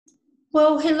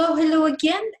Well, hello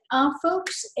again,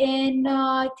 folks. And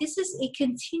this is a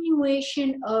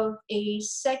continuation of a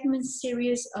segment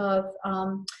series of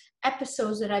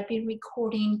episodes that I've been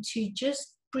recording to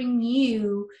just bring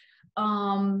you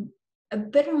a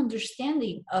better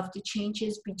understanding of the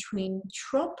changes between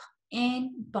Trump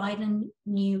and Biden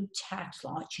new tax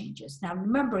law changes. Now,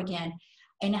 remember again,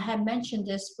 and I had mentioned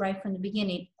this right from the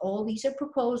beginning, all these are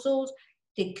proposals.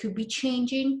 They could be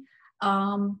changing.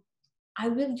 I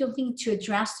really don't think to a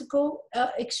drastical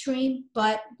extreme,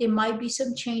 but there might be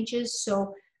some changes.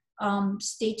 So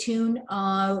stay tuned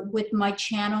with my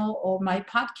channel or my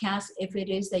podcast, if it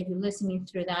is that you're listening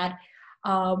through that,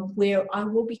 where I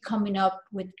will be coming up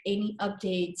with any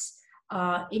updates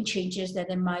and changes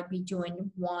that I might be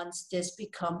doing once this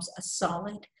becomes a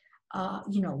solid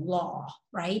law,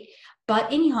 right?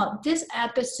 But anyhow, this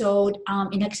episode,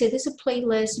 and like I said, this is a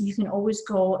playlist. You can always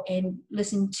go and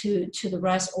listen to the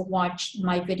rest or watch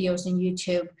my videos on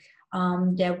YouTube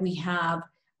that we have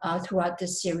throughout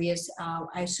this series.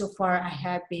 So far I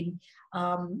have been,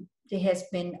 there has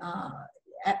been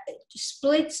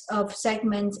splits of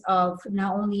segments of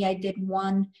not only I did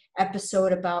one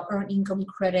episode about earned income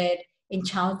credit and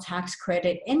child tax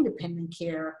credit, independent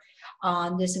care.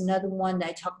 There's another one that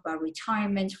I talk about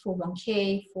retirement,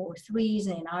 401k, 403s,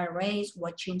 and IRAs,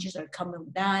 what changes are coming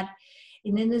with that.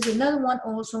 And then there's another one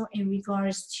also in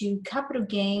regards to capital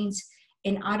gains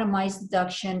and itemized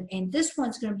deduction. And this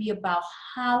one's going to be about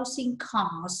housing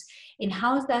costs and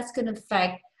how that's going to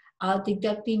affect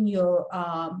deducting your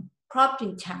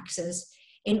property taxes.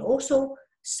 And also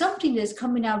something that's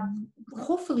coming out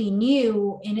hopefully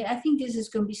new. And I think this is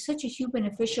going to be such a huge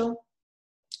beneficial,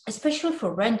 especially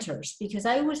for renters, because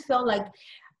I always felt like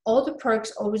all the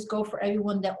perks always go for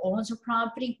everyone that owns a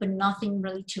property, but nothing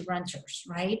really to renters,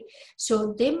 right?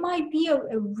 So there might be a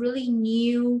really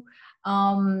new,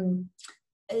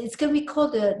 it's going to be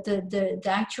called the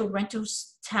actual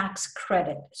rentals tax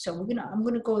credit. So I'm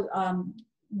gonna go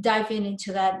dive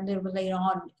into that a little bit later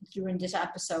on during this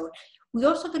episode. We're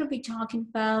also going to be talking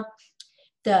about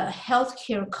the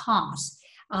healthcare costs.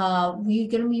 We're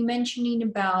going to be mentioning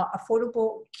about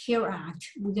Affordable Care Act.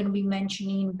 We're going to be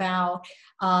mentioning about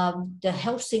the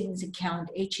health savings account,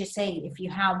 HSA, if you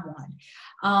have one.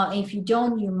 If you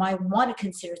don't, you might want to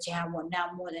consider to have one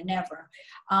now more than ever.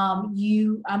 I'm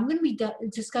going to be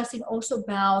discussing also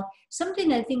about something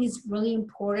that I think is really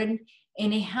important,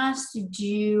 and it has to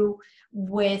do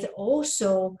with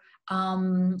also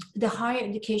the higher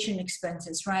education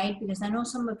expenses, right? Because I know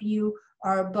some of you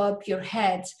are above your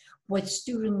heads with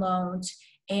student loans,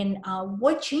 and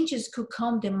what changes could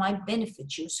come that might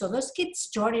benefit you. So let's get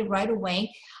started right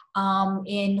away.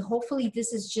 And hopefully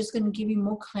this is just going to give you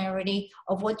more clarity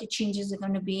of what the changes are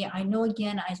going to be. I know,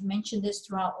 again, I mentioned this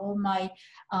throughout all my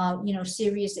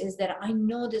series, is that I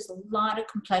know there's a lot of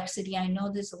complexity. I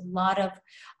know there's a lot of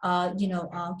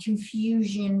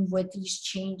confusion with these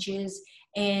changes.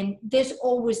 And this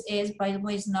always is, by the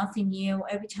way, it's nothing new.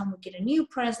 Every time we get a new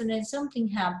president, something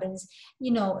happens,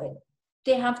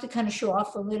 they have to kind of show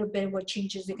off a little bit what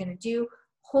changes they're going to do.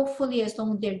 Hopefully, as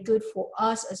long as they're good for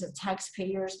us as a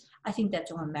taxpayers, I think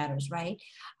that's all that matters, right?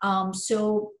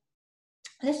 So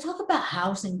let's talk about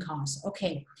housing costs.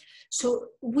 Okay, so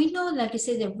we know, like I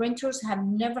said, that renters have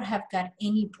never have got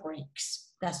any breaks.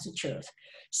 That's the truth.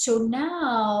 So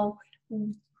now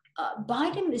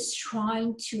Biden is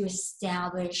trying to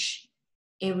establish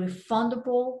a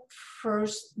refundable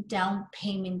first down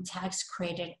payment tax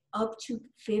credit up to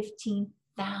 $15,000.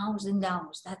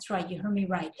 That's right, you heard me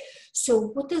right. So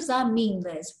what does that mean,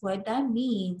 Liz? What that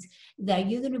means that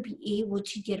you're going to be able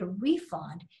to get a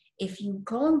refund if you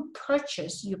go and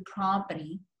purchase your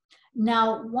property.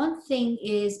 Now, one thing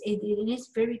is, it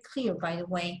is very clear, by the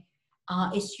way,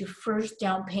 it's your first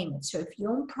down payment. So if you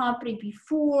own property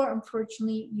before,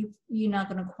 unfortunately, you're not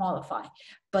going to qualify.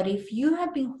 But if you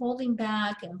have been holding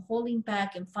back and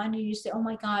finally you say, oh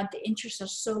my God, the interests are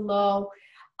so low,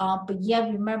 but yeah,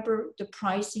 remember the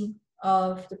pricing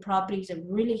of the properties are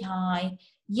really high.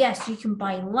 Yes, you can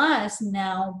buy less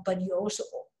now, but you're also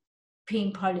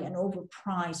paying probably an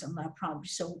overprice on that property.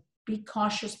 So be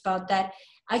cautious about that.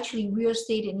 Actually, real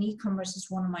estate and e-commerce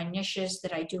is one of my niches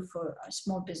that I do for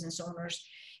small business owners.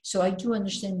 So I do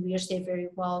understand real estate very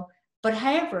well. But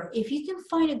however, if you can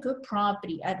find a good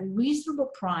property at a reasonable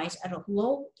price at a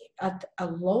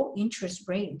low interest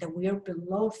rate, that we are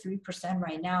below 3%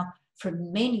 right now for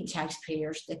many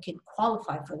taxpayers that can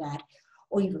qualify for that,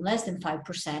 or even less than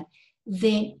 5%,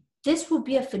 then this will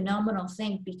be a phenomenal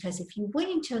thing, because if you wait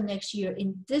until next year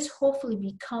and this hopefully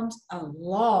becomes a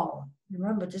law,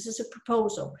 remember this is a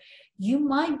proposal, you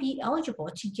might be eligible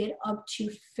to get up to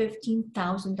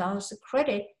 $15,000 of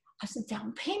credit as a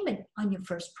down payment on your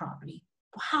first property.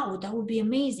 Wow, that would be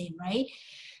amazing, right?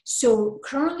 So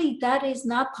currently that is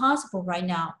not possible right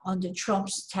now under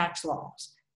Trump's tax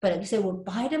laws. But like I said, with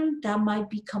Biden, that might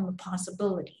become a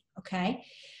possibility, okay?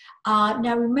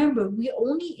 Now remember, we're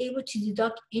only able to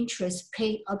deduct interest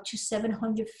paid up to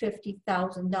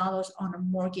 $750,000 on a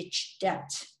mortgage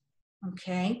debt,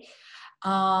 okay?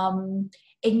 And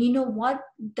you know what?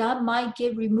 That might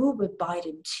get removed with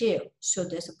Biden too. So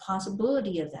there's a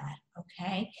possibility of that,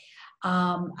 okay?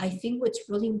 I think what's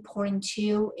really important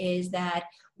too is that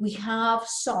we have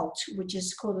SALT, which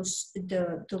is called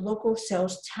the local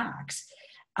sales tax.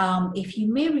 If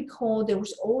you may recall, there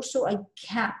was also a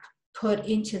cap put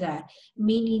into that,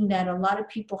 meaning that a lot of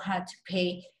people had to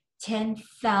pay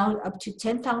up to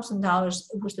 $10,000.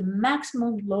 It was the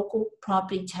maximum local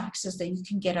property taxes that you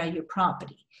can get on your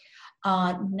property.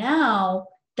 Now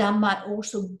that might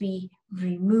also be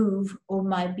removed or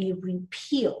might be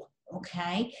repealed,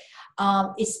 okay?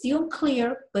 It's still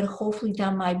unclear, but hopefully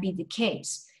that might be the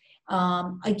case.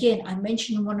 Again, I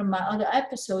mentioned in one of my other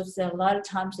episodes that a lot of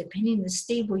times, depending on the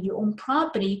state where you own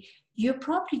property, your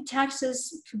property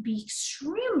taxes could be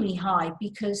extremely high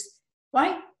because,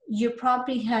 right, your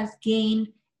property has gained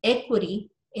equity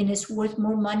and it's worth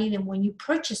more money than when you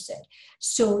purchase it.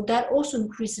 So that also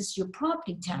increases your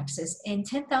property taxes, and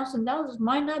 $10,000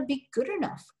 might not be good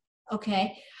enough,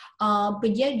 okay?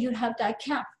 But yet you have that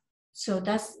cap. So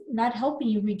that's not helping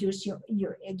you reduce your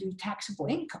taxable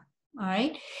income, all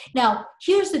right? Now,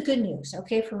 here's the good news,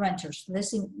 okay, for renters.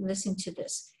 Listen to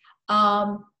this.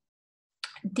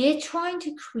 They're trying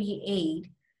to create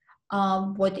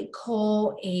what they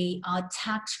call a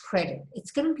tax credit.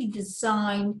 It's going to be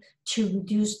designed to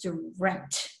reduce the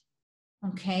rent,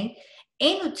 okay,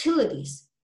 and utilities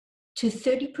to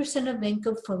 30% of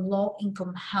income for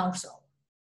low-income household.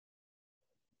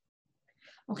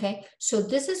 Okay, so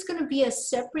this is going to be a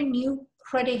separate new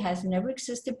credit, has never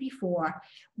existed before,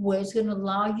 where it's going to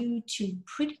allow you to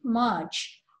pretty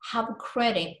much have a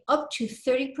credit up to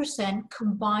 30%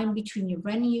 combined between your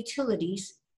rent and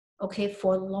utilities, okay,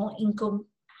 for a low-income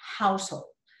household.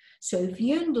 So if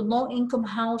you're in the low-income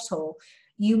household,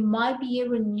 you might be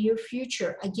able in the near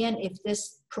future, again, if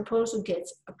this proposal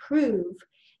gets approved,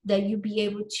 that you'll be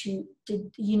able to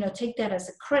take that as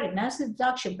a credit, not as a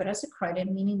deduction, but as a credit,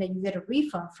 meaning that you get a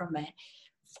refund from it,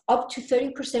 up to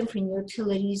 30% from your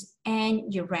utilities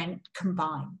and your rent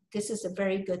combined. This is a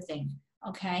very good thing,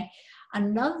 okay?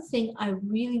 Another thing I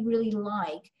really, really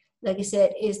like I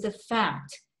said, is the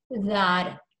fact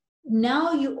that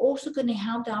now you're also going to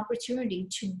have the opportunity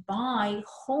to buy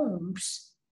homes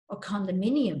or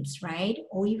condominiums, right?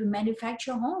 Or even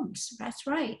manufacture homes. That's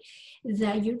right.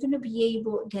 That you're going to be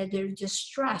able, that they're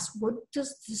distressed. What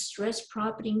does distressed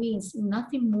property means?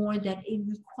 Nothing more than it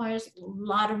requires a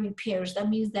lot of repairs. That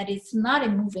means that it's not a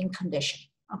moving condition,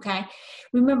 okay?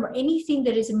 Remember, anything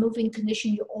that is a moving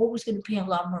condition, you're always going to pay a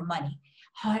lot more money.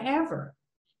 However,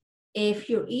 if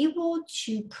you're able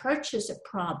to purchase a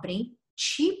property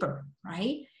cheaper,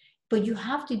 right? But you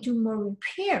have to do more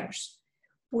repairs.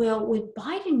 Well, with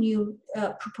Biden new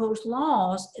proposed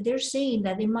laws, they're saying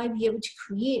that they might be able to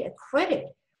create a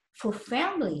credit for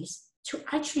families to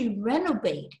actually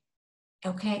renovate,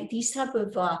 okay, these type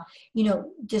of,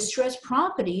 distressed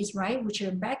properties, right, which are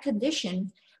in bad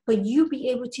condition, but you'll be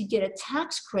able to get a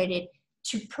tax credit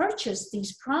to purchase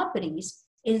these properties.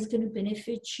 It is going to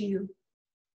benefit you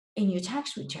in your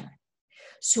tax return.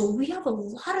 So we have a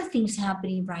lot of things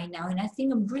happening right now, and I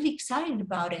think I'm really excited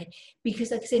about it because,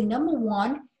 like I said, number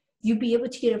one, you'll be able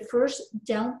to get a first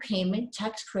down payment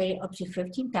tax credit up to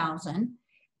 $15,000,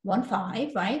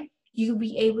 1.5, right? You'll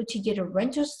be able to get a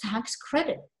renter's tax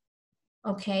credit,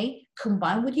 okay,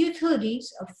 combined with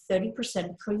utilities of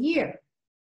 30% per year,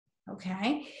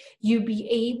 okay? You'll be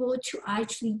able to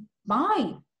actually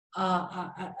buy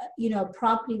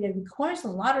property that requires a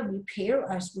lot of repair,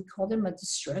 as we call them, a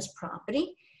distressed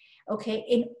property, okay,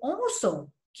 and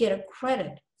also get a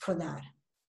credit for that.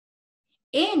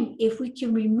 And if we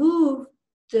can remove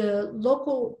the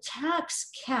local tax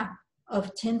cap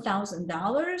of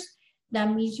 $10,000,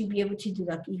 that means you'll be able to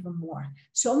deduct even more.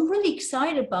 So I'm really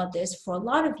excited about this for a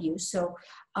lot of you. So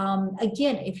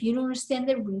again, if you don't understand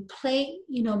it, replay,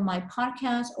 my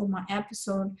podcast or my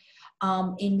episode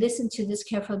and listen to this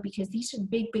carefully because these are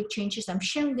big, big changes. I'm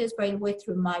sharing this, by the way,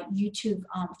 through my YouTube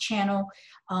channel,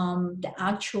 the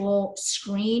actual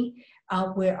screen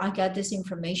where I got this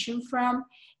information from.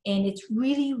 And it's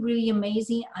really, really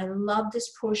amazing. I love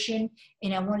this portion,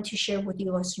 and I wanted to share with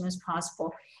you as soon as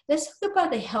possible. Let's talk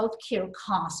about the healthcare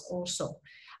costs also.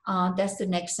 That's the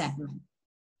next segment.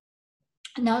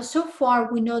 Now, so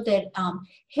far, we know that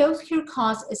healthcare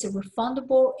costs is a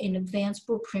refundable and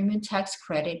advanceable premium tax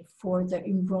credit for the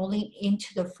enrolling into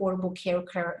the Affordable Care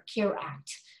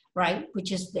Act, right,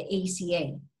 which is the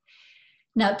ACA.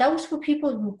 Now, that was for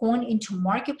people who were going into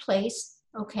marketplace,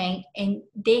 okay, and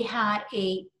they had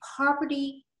a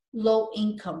poverty low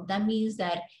income. That means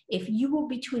that if you were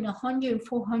between 100 and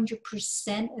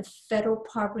 400% of federal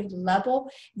poverty level,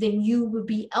 then you would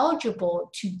be eligible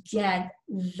to get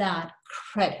that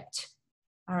credit.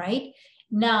 All right.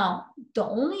 Now, the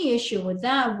only issue with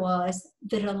that was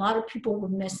that a lot of people were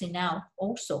missing out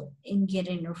also in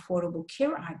getting an Affordable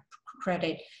Care Act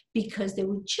credit because they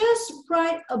were just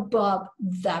right above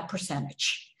that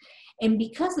percentage. And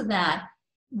because of that,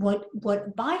 what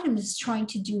Biden is trying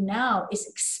to do now is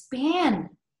expand,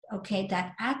 okay,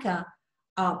 that ACA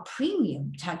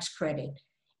premium tax credit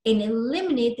and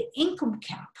eliminate the income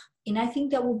cap. And I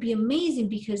think that will be amazing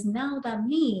because now that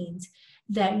means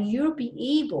that you'll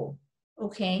be able,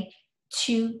 okay,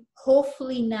 to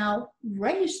hopefully now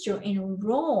register and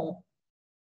enroll,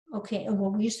 okay, and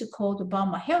what we used to call the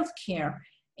Obama Healthcare,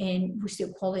 and we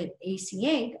still call it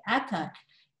ACA,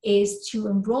 is to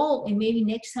enroll, and maybe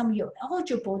next time you're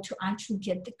eligible to actually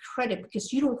get the credit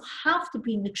because you don't have to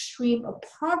be in the extreme of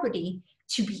poverty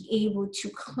to be able to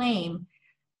claim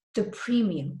the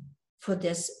premium for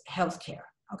this healthcare.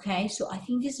 Okay, so I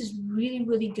think this is really,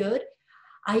 really good.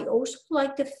 I also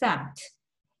like the fact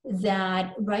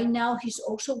that right now he's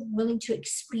also willing to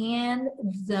expand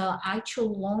the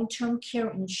actual long-term care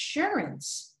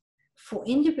insurance for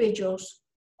individuals,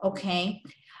 okay,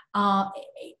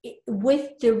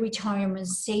 with the retirement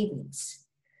savings.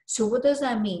 So what does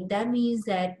that mean? That means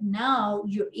that now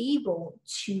you're able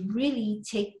to really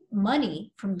take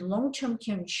money from the long-term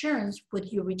care insurance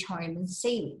with your retirement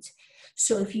savings.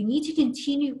 So if you need to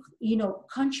continue,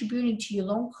 contributing to your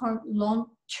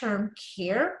long-term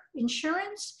care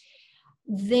insurance,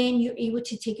 then you're able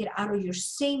to take it out of your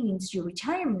savings, your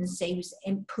retirement savings,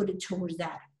 and put it towards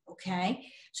that, okay?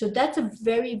 So that's a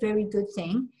very, very good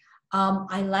thing.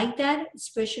 I like that,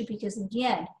 especially because,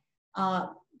 again,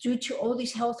 due to all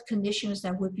these health conditions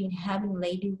that we've been having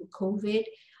lately with COVID,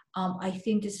 I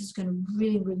think this is going to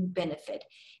really, really benefit.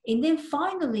 And then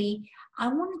finally, I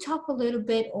want to talk a little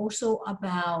bit also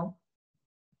about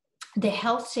the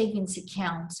health savings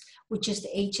accounts, which is the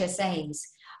HSAs.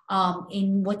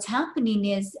 And what's happening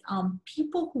is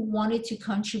people who wanted to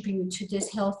contribute to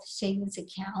this health savings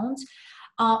account,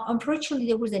 unfortunately,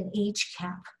 there was an age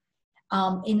cap.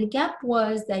 And the gap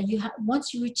was that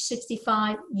once you reach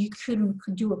 65, you couldn't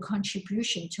do a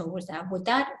contribution towards that. Well,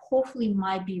 that hopefully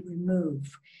might be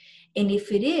removed. And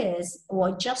if it is, or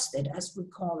adjusted as we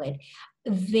call it,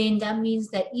 then that means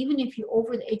that even if you're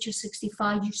over the age of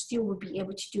 65, you still will be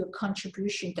able to do a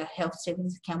contribution to health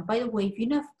savings account. By the way, if you're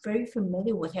not very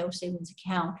familiar with health savings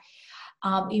account,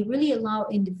 it really allows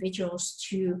individuals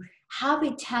to have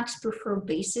a tax preferred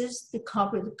basis to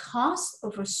cover the cost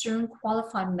of a certain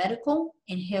qualified medical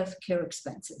and healthcare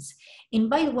expenses. And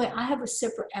by the way, I have a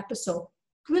separate episode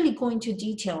really going into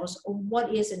details of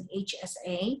what is an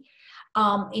HSA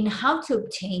and how to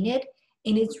obtain it.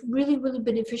 And it's really, really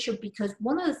beneficial because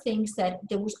one of the things that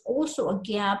there was also a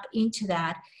gap into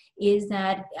that is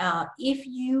that if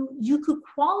you could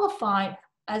qualify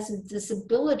as a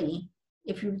disability,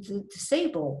 if you're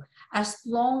disabled, as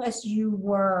long as you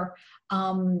were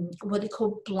what they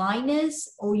call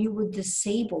blindness or you were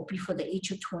disabled before the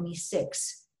age of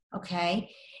 26, okay?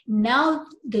 Now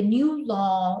the new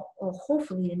law, or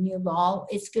hopefully the new law,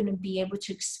 is going to be able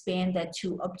to expand that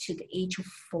to up to the age of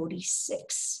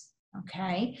 46,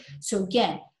 okay? So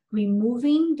again,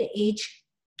 removing the age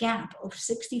gap of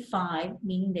 65,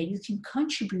 meaning that you can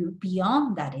contribute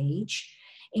beyond that age.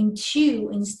 And two,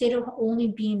 instead of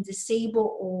only being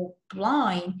disabled or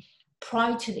blind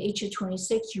prior to the age of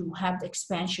 26, you have the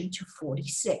expansion to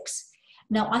 46.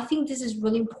 Now, I think this is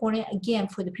really important, again,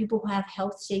 for the people who have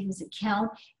health savings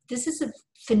account. This is a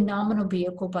phenomenal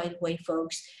vehicle, by the way,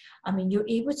 folks. I mean, you're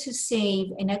able to save,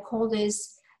 and I call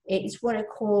this, it's what I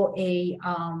call a,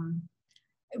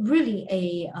 really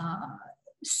a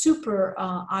super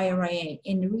IRA.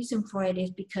 And the reason for it is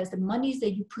because the monies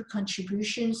that you put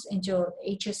contributions into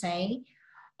HSA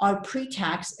are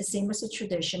pre-tax, the same as a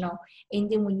traditional.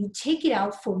 And then when you take it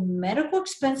out for medical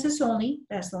expenses only,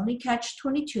 that's the only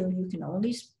catch-22, you can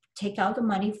only take out the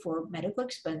money for medical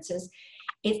expenses,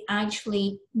 it's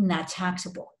actually not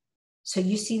taxable. So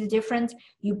you see the difference?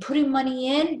 You putting money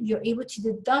in, you're able to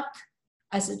deduct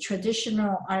as a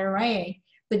traditional IRA,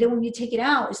 but then when you take it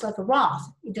out, it's like a Roth.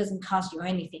 It doesn't cost you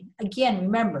anything. Again,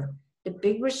 remember, the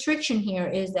big restriction here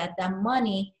is that that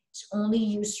money It's only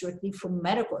used strictly for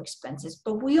medical expenses,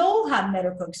 but we all have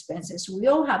medical expenses. We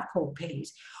all have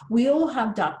co-pays. We all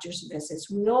have doctor's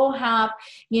visits. We all have,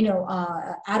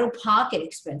 out-of-pocket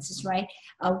expenses, right?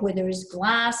 Whether it's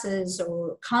glasses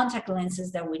or contact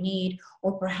lenses that we need,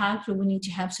 or perhaps we need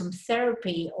to have some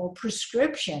therapy or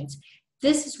prescriptions.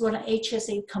 This is what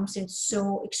HSA comes in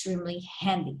so extremely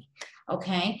handy.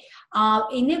 Okay.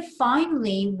 And then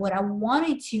finally, what I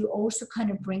wanted to also kind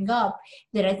of bring up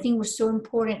that I think was so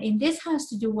important, and this has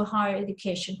to do with higher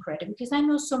education credit, because I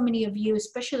know so many of you,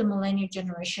 especially the millennial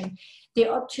generation,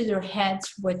 they're up to their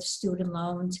heads with student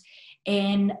loans.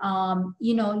 And,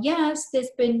 yes,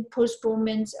 there's been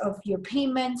postponements of your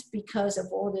payments because of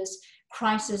all this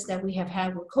crisis that we have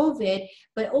had with COVID,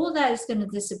 but all that is going to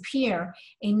disappear.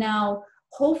 And now,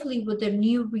 hopefully with the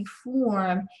new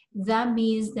reform, that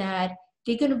means that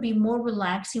they're going to be more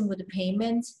relaxing with the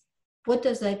payments. What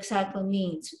does that exactly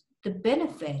mean? The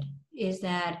benefit is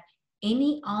that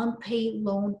any unpaid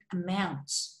loan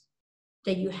amounts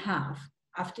that you have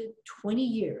after 20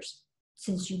 years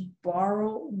since you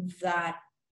borrow that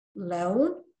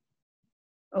loan,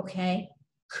 okay,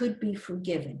 could be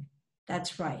forgiven.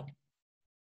 That's right.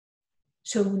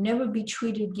 So it will never be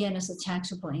treated again as a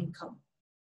taxable income.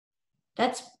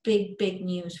 That's big, big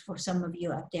news for some of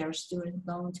you out there, student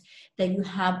loans, that you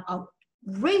have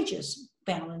outrageous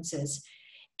balances.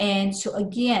 And so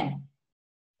again,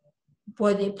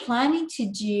 what they're planning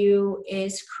to do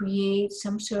is create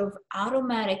some sort of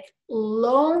automatic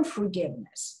loan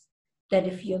forgiveness, that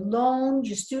if your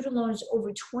student loan is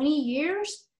over 20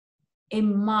 years, it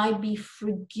might be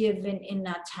forgiven and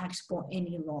not taxable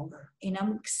any longer. And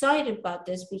I'm excited about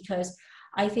this because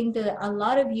I think that a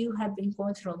lot of you have been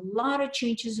going through a lot of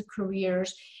changes of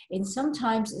careers, and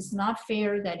sometimes it's not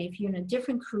fair that if you're in a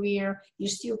different career, you're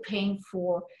still paying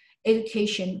for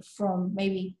education from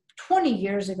maybe 20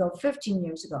 years ago, 15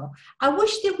 years ago. I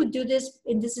wish they would do this,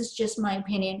 and this is just my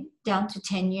opinion, down to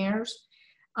 10 years.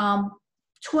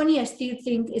 20, I still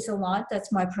think is a lot.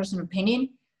 That's my personal opinion.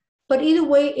 But either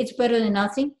way, it's better than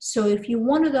nothing. So if you're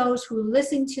one of those who are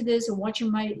listening to this or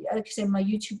watching my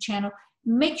YouTube channel,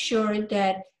 make sure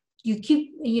that you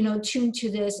keep, tuned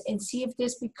to this and see if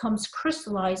this becomes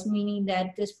crystallized, meaning that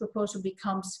this proposal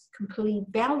becomes completely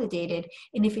validated.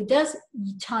 And if it does,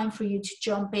 time for you to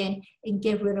jump in and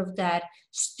get rid of that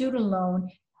student loan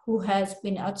who has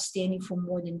been outstanding for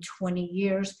more than 20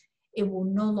 years. It will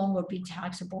no longer be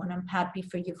taxable, and I'm happy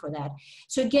for you for that.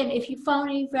 So again, if you found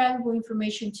any valuable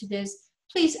information to this,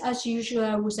 please, as usual,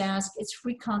 I always ask, it's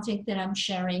free content that I'm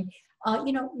sharing.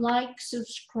 Like,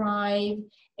 subscribe,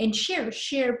 and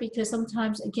share, because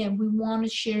sometimes, again, we want to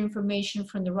share information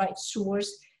from the right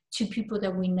source to people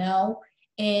that we know.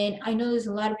 And I know there's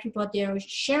a lot of people out there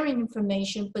sharing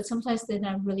information, but sometimes they're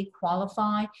not really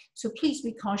qualified. So please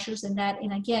be cautious in that.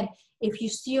 And again, if you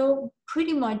still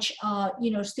pretty much,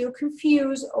 still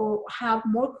confused or have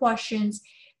more questions,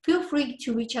 feel free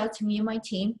to reach out to me and my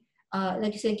team.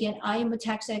 Like I said, again, I am a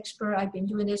tax expert. I've been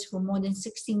doing this for more than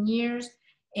 16 years.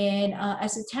 And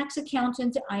as a tax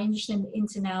accountant, I understand the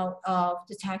ins and outs of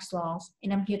the tax laws,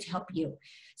 and I'm here to help you.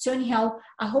 So anyhow,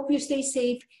 I hope you stay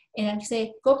safe. And like I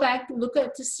say, go back, look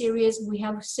at the series. We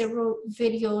have several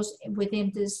videos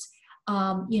within this,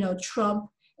 Trump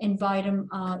and Biden,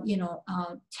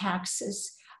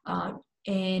 taxes.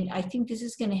 And I think this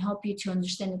is going to help you to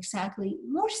understand exactly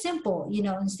more simple,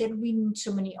 instead of reading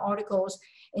so many articles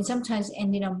and sometimes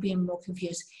ending up being more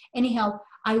confused. Anyhow,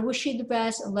 I wish you the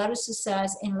best, a lot of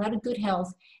success, and a lot of good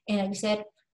health. And like I said,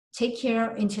 take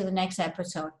care until the next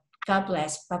episode. God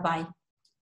bless. Bye-bye.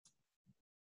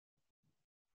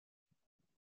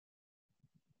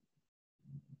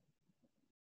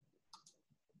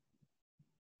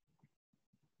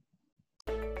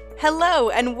 Hello,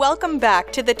 and welcome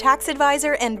back to the Tax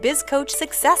Advisor and Biz Coach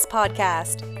Success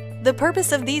Podcast. The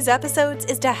purpose of these episodes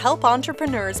is to help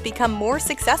entrepreneurs become more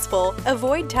successful,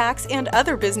 avoid tax and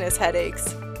other business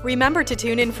headaches. Remember to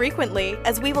tune in frequently,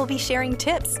 as we will be sharing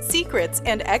tips, secrets,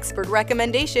 and expert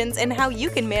recommendations in how you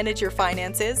can manage your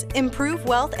finances, improve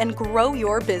wealth, and grow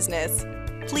your business.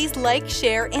 Please like,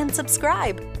 share, and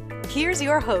subscribe. Here's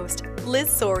your host, Liz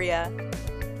Soria.